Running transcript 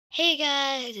Hey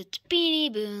guys, it's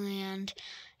Beanie Booland.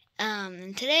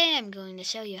 And today I'm going to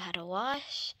show you how to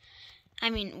wash.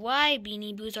 Why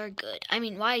Beanie Boos are good.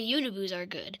 Why uniboos are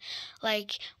good.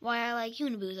 Like, why I like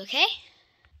uniboos, okay?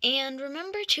 And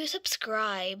remember to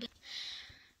subscribe.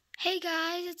 Hey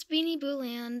guys, it's Beanie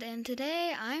Booland, and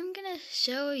today I'm gonna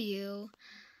show you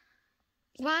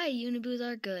why uniboos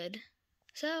are good.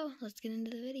 So, let's get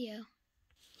into the video.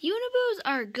 Uniboos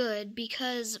are good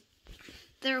because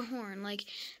their horn,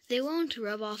 they won't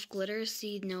rub off glitters.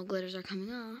 See, no glitters are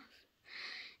coming off.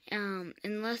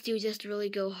 Unless you just really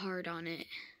go hard on it,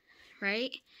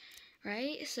 right?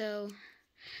 So,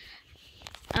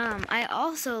 I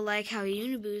also like how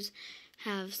uniboos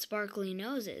have sparkly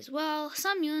noses. Well,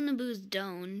 some uniboos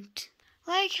don't.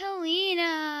 Like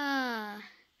Helena.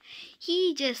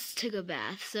 He just took a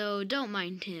bath, so don't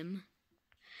mind him.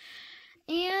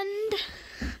 And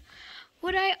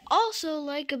what I also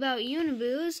like about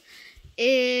uniboos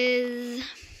is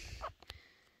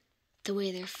the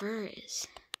way their fur is.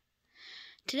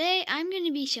 Today I'm going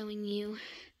to be showing you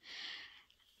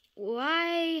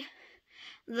why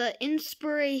the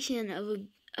inspiration of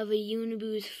a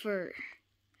uniboo's fur.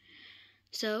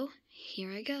 So,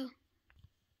 here I go.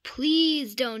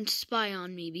 Please don't spy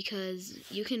on me because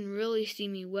you can really see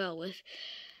me well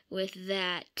with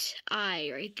that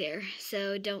eye right there.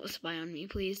 So don't spy on me,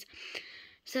 please.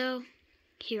 So,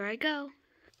 here I go.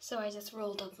 So I just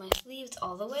rolled up my sleeves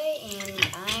all the way, and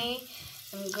I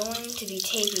am going to be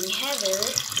taking Heather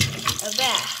a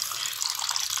bath.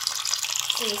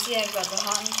 So you see I've got the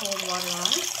hot and cold water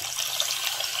on.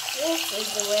 This is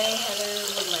the way Heather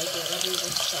would like it. Let me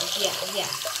just check.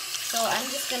 Yeah. So I'm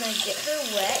just going to get her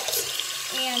wet.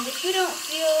 And if you don't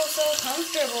feel so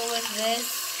comfortable with this,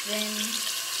 then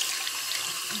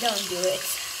don't do it.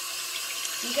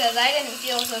 Because I didn't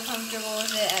feel so comfortable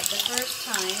with it at the first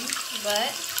time,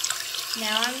 but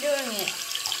now I'm doing it.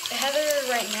 Heather,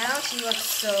 right now, she looks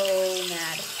so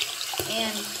mad.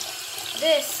 And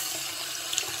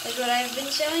this is what I've been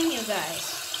showing you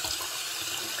guys.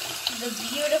 The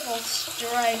beautiful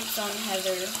stripes on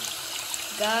Heather.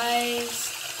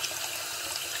 Guys,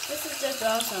 this is just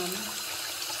awesome.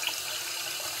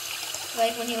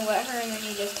 Like when you wet her and then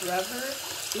you just rub her,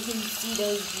 you can see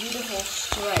those beautiful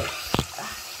stripes.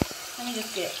 Let me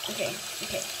just get it. Okay.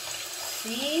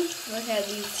 See? Look at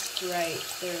these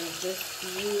stripes. They're just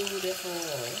beautiful.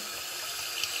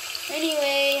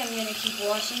 Anyway, I'm going to keep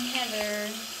washing Heather.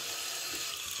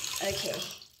 Okay.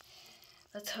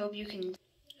 Let's hope you can...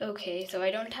 Okay, so I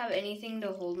don't have anything to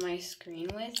hold my screen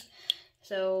with.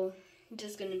 So, I'm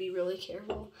just going to be really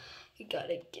careful. You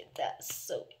gotta get that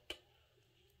soap.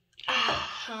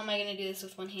 How am I going to do this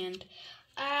with one hand?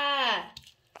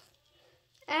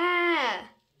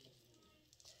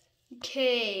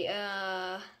 Okay,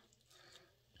 how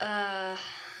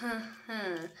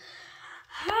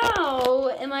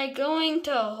am I going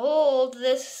to hold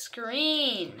this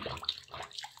screen?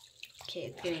 Okay,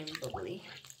 it's getting bubbly.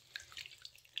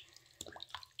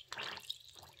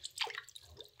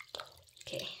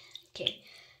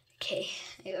 Okay,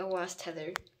 I lost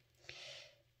Heather.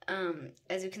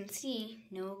 As you can see,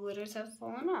 no glitters have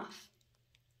fallen off.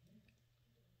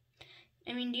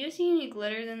 Do you see any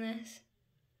glitters in this?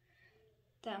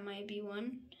 That might be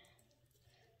one.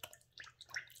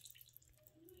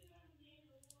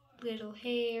 Little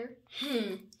hair.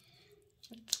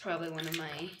 That's probably one of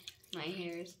my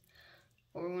hairs.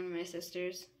 Or one of my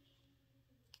sisters.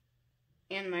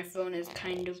 And my phone is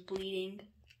kind of bleeding.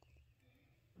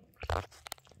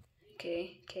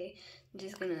 Okay. I'm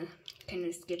just gonna kind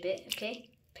of skip it, okay?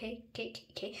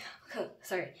 Oh,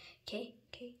 sorry. Okay,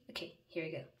 here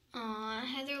we go. Aw,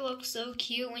 Heather looks so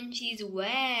cute when she's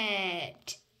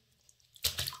wet.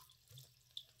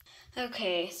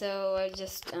 Okay, so I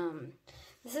just,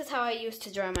 this is how I used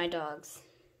to dry my dogs.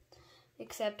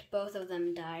 Except both of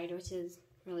them died, which is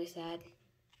really sad.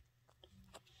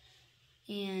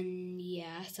 And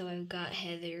yeah, so I've got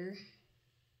Heather.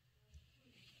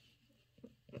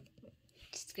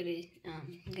 Just gonna,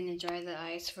 I'm gonna dry the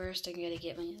eyes first. I gotta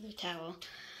get my other towel.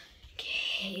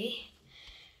 Okay.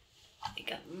 I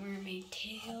got mermaid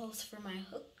tails for my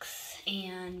hooks.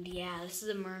 And yeah, this is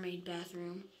a mermaid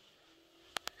bathroom.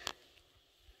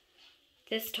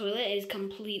 This toilet is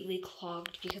completely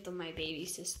clogged because of my baby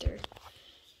sister.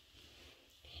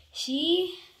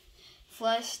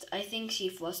 I think she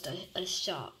flushed a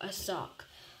sock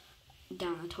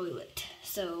down the toilet.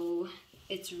 So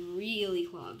it's really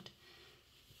clogged.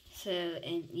 So,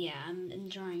 and yeah, I'm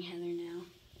drying Heather now.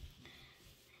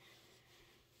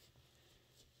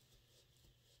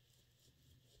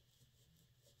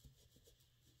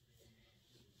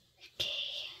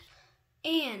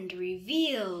 And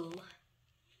reveal.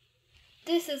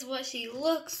 This is what she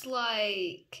looks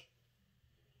like.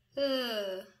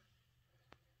 Ugh.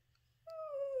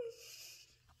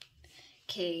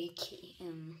 Okay.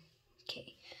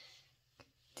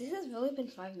 This has really been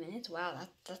 5 minutes. Wow,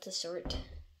 that's a short.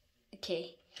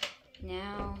 Okay,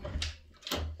 now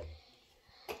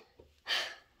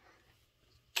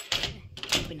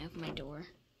open up my door.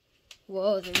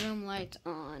 Whoa, the room light's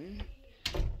on.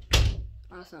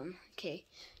 Awesome. Okay,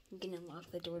 I'm gonna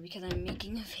lock the door because I'm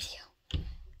making a video,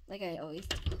 like I always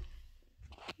do.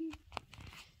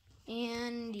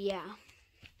 And yeah,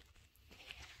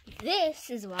 this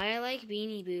is why I like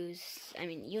uniboos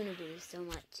so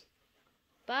much.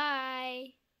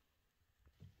 Bye.